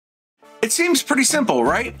It seems pretty simple,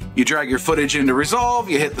 right? You drag your footage into Resolve,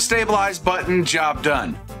 you hit the stabilize button, job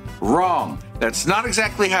done. Wrong. That's not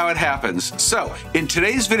exactly how it happens. So, in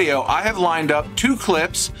today's video, I have lined up 2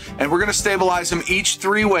 clips, and we're gonna stabilize them each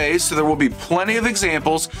 3 ways, so there will be plenty of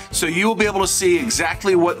examples, so you will be able to see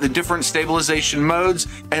exactly what the different stabilization modes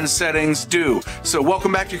and settings do. So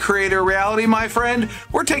welcome back to Creator Reality, my friend.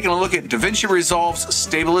 We're taking a look at Davinci Resolve's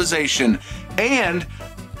stabilization, and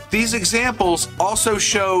these examples also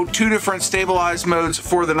show 2 different stabilized modes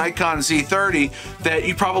for the Nikon Z30 that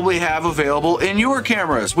you probably have available in your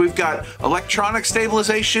cameras. We've got electronic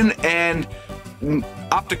stabilization and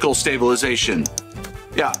optical stabilization.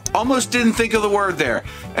 Yeah, almost didn't think of the word there.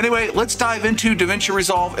 Anyway, let's dive into Davinci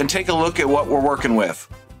Resolve and take a look at what we're working with.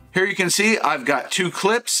 Here you can see I've got 2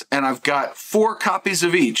 clips and I've got 4 copies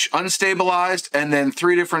of each, unstabilized, and then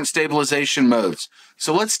 3 different stabilization modes.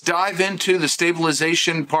 So let's dive into the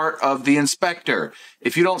stabilization part of the inspector.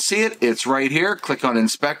 If you don't see it, it's right here. Click on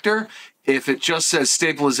inspector. If it just says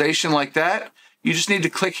stabilization like that, you just need to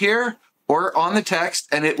click here or on the text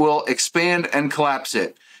and it will expand and collapse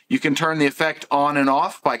it. You can turn the effect on and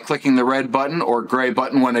off by clicking the red button or gray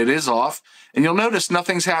button when it is off. And you'll notice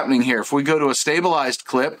nothing's happening here. If we go to a stabilized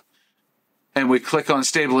clip and we click on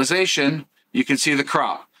stabilization, you can see the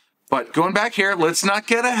crop. But going back here, let's not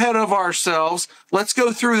get ahead of ourselves. Let's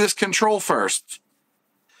go through this control first.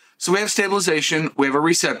 So we have stabilization, we have a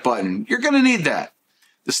reset button. You're gonna need that.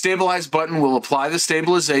 The stabilize button will apply the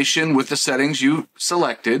stabilization with the settings you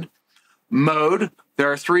selected. Mode, there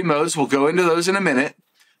are 3 modes. We'll go into those in a minute.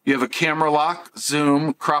 You have a camera lock,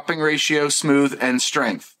 zoom, cropping ratio, smooth, and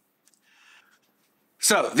strength.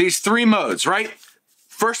 So these 3 modes, right?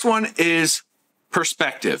 First one is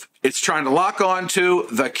perspective. It's trying to lock onto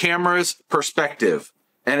the camera's perspective,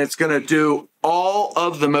 and it's going to do all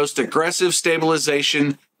of the most aggressive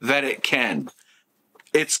stabilization that it can.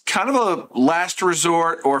 It's kind of a last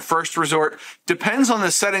resort or first resort. Depends on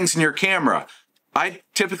the settings in your camera. I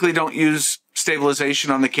typically don't use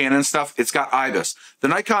stabilization on the Canon stuff. It's got IBIS. The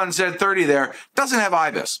Nikon Z30 there doesn't have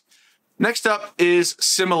IBIS. Next up is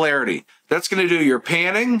similarity. That's going to do your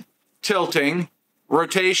panning, tilting,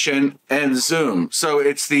 rotation, and zoom. So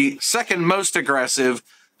it's the second most aggressive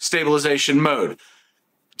stabilization mode.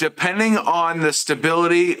 Depending on the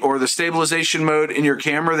stability or the stabilization mode in your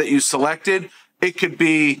camera that you selected, it could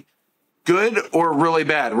be good or really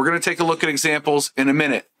bad. We're going to take a look at examples in a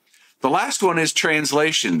minute. The last one is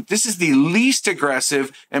translation. This is the least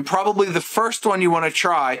aggressive and probably the first one you want to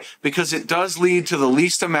try because it does lead to the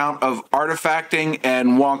least amount of artifacting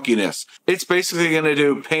and wonkiness. It's basically going to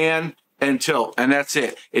do pan and tilt, and that's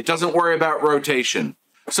it. It doesn't worry about rotation.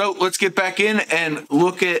 So let's get back in and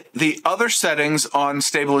look at the other settings on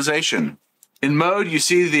stabilization. In mode, you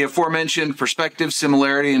see the aforementioned perspective,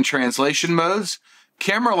 similarity, and translation modes.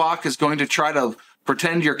 Camera lock is going to try to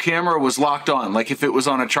pretend your camera was locked on, like if it was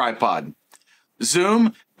on a tripod.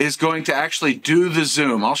 Zoom is going to actually do the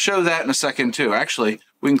zoom. I'll show that in a second too. Actually,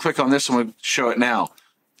 we can click on this and we'll show it now.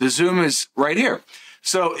 The zoom is right here.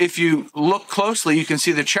 So if you look closely, you can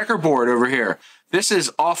see the checkerboard over here. This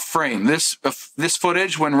is off frame. This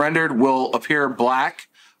footage, when rendered, will appear black,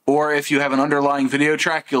 or if you have an underlying video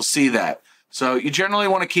track, you'll see that. So you generally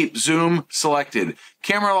want to keep zoom selected.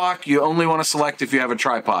 Camera lock, you only want to select if you have a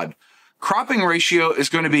tripod. Cropping ratio is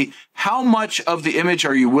going to be how much of the image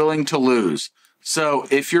are you willing to lose. So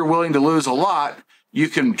if you're willing to lose a lot, you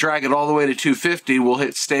can drag it all the way to 250. We'll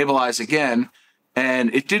hit stabilize again,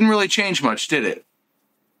 and it didn't really change much, did it?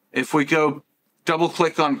 If we go double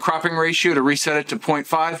click on cropping ratio to reset it to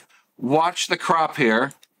 0.5, watch the crop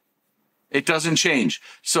here. It doesn't change.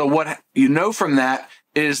 So what you know from that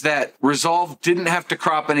is that Resolve didn't have to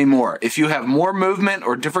crop anymore. If you have more movement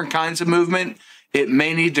or different kinds of movement, it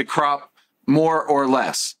may need to crop more or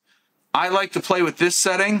less. I like to play with this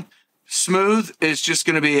setting. Smooth is just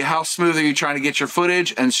going to be how smooth are you trying to get your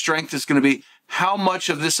footage, and strength is going to be how much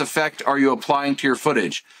of this effect are you applying to your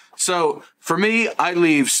footage. So for me, I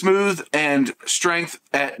leave smooth and strength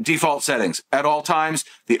at default settings at all times.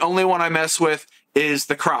 The only one I mess with is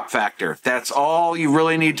the crop factor. That's all you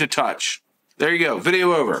really need to touch. There you go,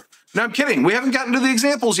 video over. No, I'm kidding. We haven't gotten to the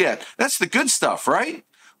examples yet. That's the good stuff, right?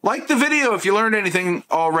 Like the video if you learned anything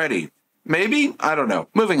already. Maybe? I don't know.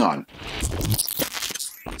 Moving on.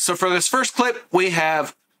 So for this first clip, we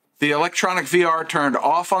have the electronic VR turned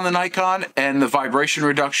off on the Nikon and the vibration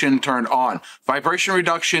reduction turned on. Vibration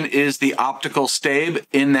reduction is the optical stabe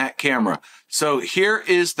in that camera. So here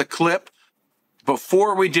is the clip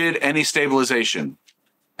before we did any stabilization.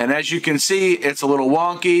 And as you can see, it's a little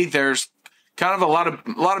wonky. There's kind of a lot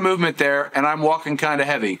of movement there, and I'm walking kind of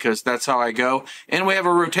heavy because that's how I go. And we have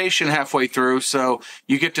a rotation halfway through, so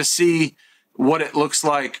you get to see what it looks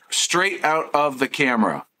like straight out of the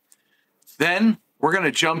camera. Then we're going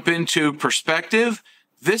to jump into perspective.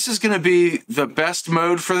 This is going to be the best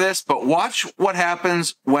mode for this, but watch what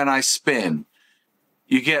happens when I spin.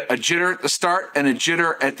 You get a jitter at the start and a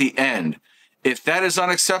jitter at the end. If that is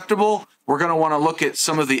unacceptable, we're going to want to look at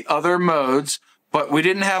some of the other modes, but we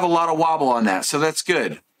didn't have a lot of wobble on that, so that's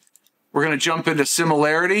good. We're going to jump into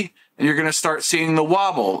similarity, and you're going to start seeing the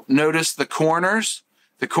wobble. Notice the corners.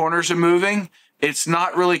 The corners are moving. It's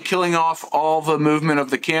not really killing off all the movement of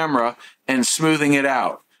the camera and smoothing it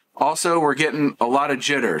out. Also, we're getting a lot of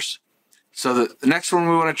jitters. So the next one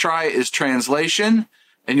we want to try is translation,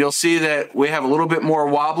 and you'll see that we have a little bit more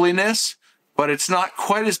wobbliness, but it's not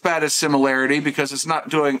quite as bad as similarity because it's not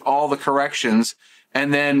doing all the corrections.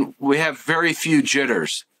 And then we have very few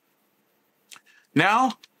jitters.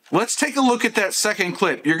 Now, let's take a look at that second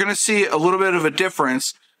clip. You're going to see a little bit of a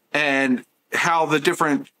difference and how the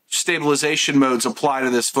different stabilization modes apply to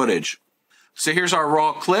this footage. So here's our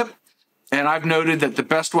raw clip, and I've noted that the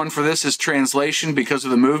best one for this is translation because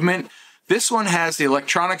of the movement. This one has the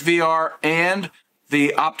electronic VR and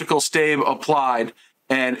the optical stab applied,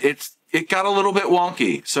 and it got a little bit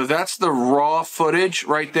wonky. So that's the raw footage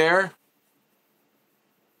right there.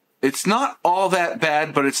 It's not all that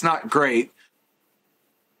bad, but it's not great.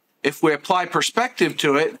 If we apply perspective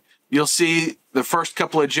to it, you'll see the first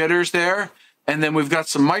couple of jitters there, and then we've got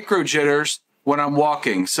some micro jitters when I'm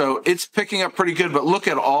walking. So it's picking up pretty good, but look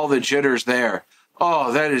at all the jitters there.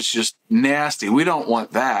 Oh, that is just nasty. We don't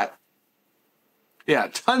want that. Yeah,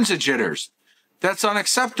 tons of jitters. That's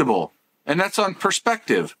unacceptable, and that's on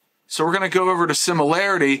perspective. So we're going to go over to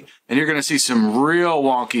similarity, and you're going to see some real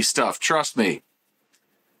wonky stuff. Trust me.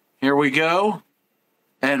 Here we go.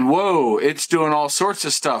 And whoa, it's doing all sorts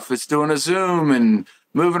of stuff. It's doing a zoom and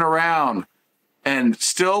moving around. And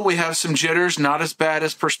still we have some jitters, not as bad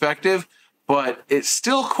as perspective, but it's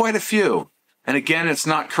still quite a few. And again, it's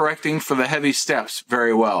not correcting for the heavy steps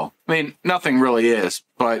very well. I mean, nothing really is,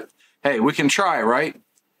 but hey, we can try, right?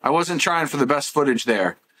 I wasn't trying for the best footage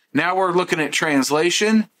there. Now we're looking at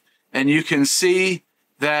translation, and you can see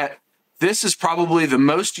that this is probably the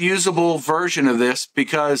most usable version of this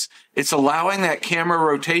because it's allowing that camera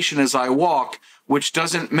rotation as I walk, which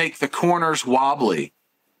doesn't make the corners wobbly.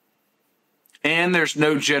 And there's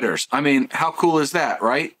no jitters. I mean, how cool is that,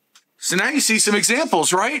 right? So now you see some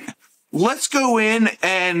examples, right? Let's go in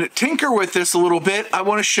and tinker with this a little bit. I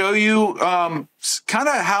want to show you kind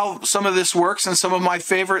of how some of this works and some of my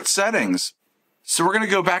favorite settings. So we're going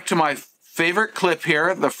to go back to my favorite clip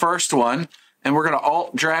here, the first one. And we're going to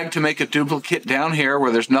alt drag to make a duplicate down here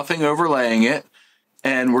where there's nothing overlaying it.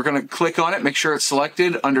 And we're going to click on it, make sure it's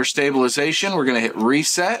selected under stabilization. We're going to hit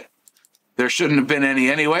reset. There shouldn't have been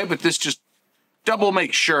any anyway, but this just double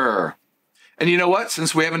make sure. And you know what?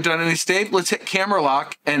 Since we haven't done any stab, let's hit camera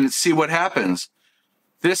lock and see what happens.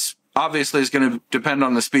 This obviously is going to depend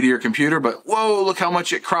on the speed of your computer, but whoa, look how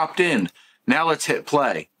much it cropped in. Now let's hit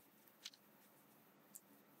play.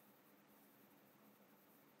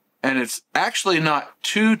 And it's actually not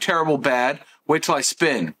too terrible bad. Wait till I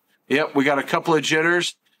spin. Yep, we got a couple of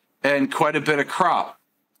jitters and quite a bit of crop.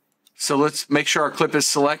 So let's make sure our clip is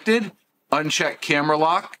selected. Uncheck camera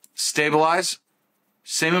lock, stabilize.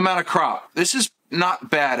 Same amount of crop. This is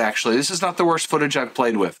not bad, actually. This is not the worst footage I've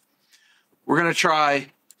played with. We're going to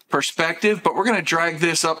try perspective, but we're going to drag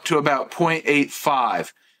this up to about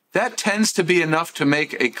 0.85. That tends to be enough to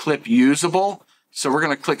make a clip usable. So we're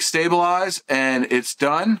going to click stabilize, and it's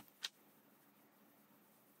done.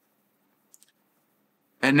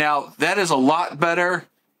 And now that is a lot better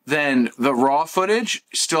than the raw footage.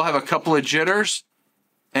 Still have a couple of jitters,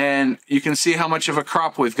 and you can see how much of a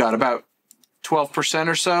crop we've got, about 12%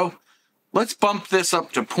 or so. Let's bump this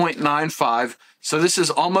up to 0.95. So this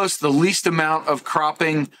is almost the least amount of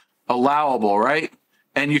cropping allowable, right?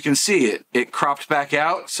 And you can see it cropped back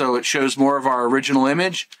out, so it shows more of our original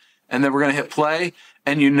image. And then we're going to hit play,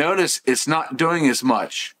 and you notice it's not doing as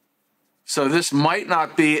much. So this might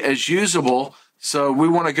not be as usable. So we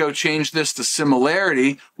want to go change this to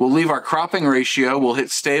similarity. We'll leave our cropping ratio. We'll hit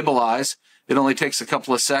stabilize. It only takes a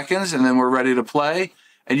couple of seconds, and then we're ready to play.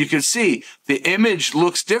 And you can see the image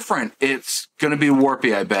looks different. It's going to be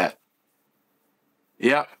warpy, I bet.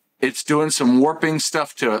 Yep, it's doing some warping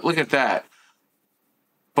stuff to it. Look at that.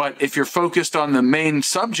 But if you're focused on the main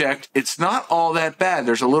subject, it's not all that bad.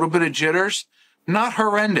 There's a little bit of jitters, not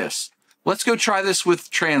horrendous. Let's go try this with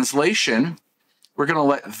translation. We're going to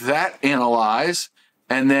let that analyze,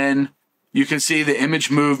 and then you can see the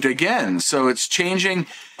image moved again. So it's changing.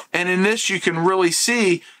 And in this, you can really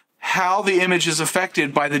see how the image is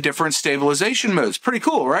affected by the different stabilization modes. Pretty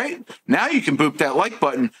cool, right? Now you can boop that like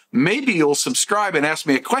button. Maybe you'll subscribe and ask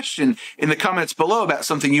me a question in the comments below about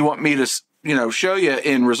something you want me to, show you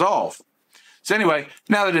in Resolve. So anyway,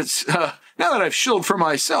 now that I've shielded for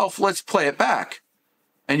myself, let's play it back.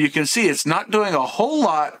 And you can see it's not doing a whole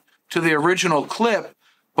lot to the original clip,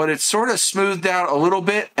 but it's sort of smoothed out a little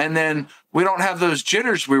bit, and then we don't have those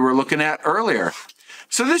jitters we were looking at earlier.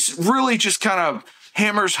 So this really just kind of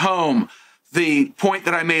hammers home the point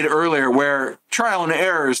that I made earlier, where trial and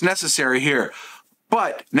error is necessary here.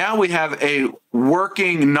 But now we have a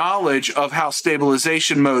working knowledge of how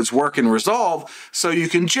stabilization modes work in Resolve, so you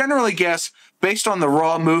can generally guess, based on the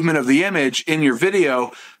raw movement of the image in your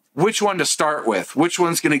video, which one to start with, which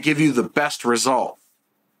one's going to give you the best result.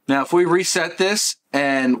 Now, if we reset this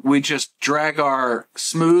and we just drag our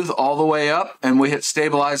smooth all the way up and we hit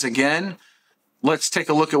stabilize again, let's take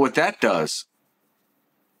a look at what that does.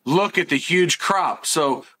 Look at the huge crop.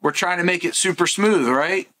 So we're trying to make it super smooth,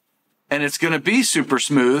 right? And it's going to be super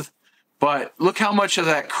smooth, but look how much of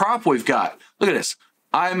that crop we've got. Look at this.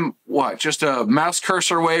 I'm, just a mouse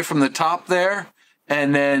cursor away from the top there,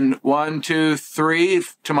 and then 1, 2, 3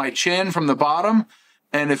 to my chin from the bottom.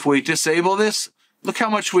 And if we disable this, look how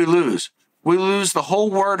much we lose. We lose the whole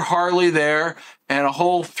word Harley there and a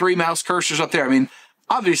whole 3 mouse cursors up there. I mean,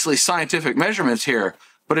 obviously scientific measurements here,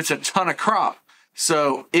 but it's a ton of crop.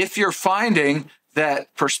 So if you're finding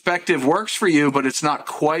that perspective works for you, but it's not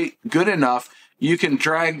quite good enough, you can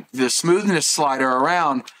drag the smoothness slider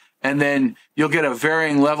around and then you'll get a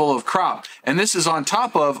varying level of crop. And this is on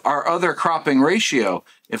top of our other cropping ratio.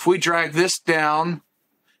 If we drag this down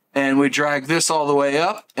and we drag this all the way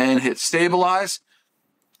up and hit stabilize,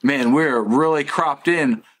 man, we're really cropped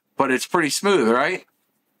in, but it's pretty smooth, right?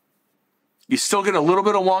 You still get a little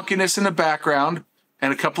bit of wonkiness in the background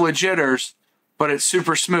and a couple of jitters, but it's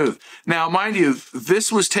super smooth. Now, mind you,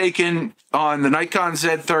 this was taken on the Nikon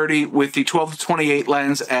Z30 with the 12-28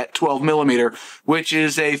 lens at 12mm, which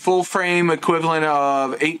is a full frame equivalent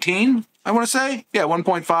of 18, I want to say. Yeah,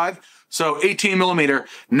 1.5. So 18mm.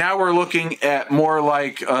 Now we're looking at more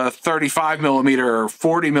like a 35mm or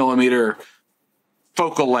 40mm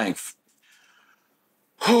focal length.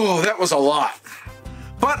 Oh, that was a lot.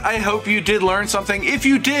 But I hope you did learn something. If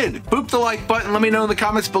you did, boop the like button. Let me know in the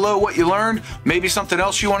comments below what you learned. Maybe something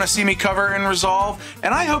else you want to see me cover in Resolve.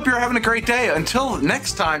 And I hope you're having a great day. Until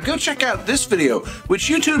next time, go check out this video, which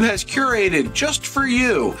YouTube has curated just for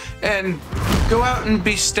you. And go out and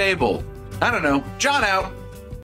be stable. I don't know. John out.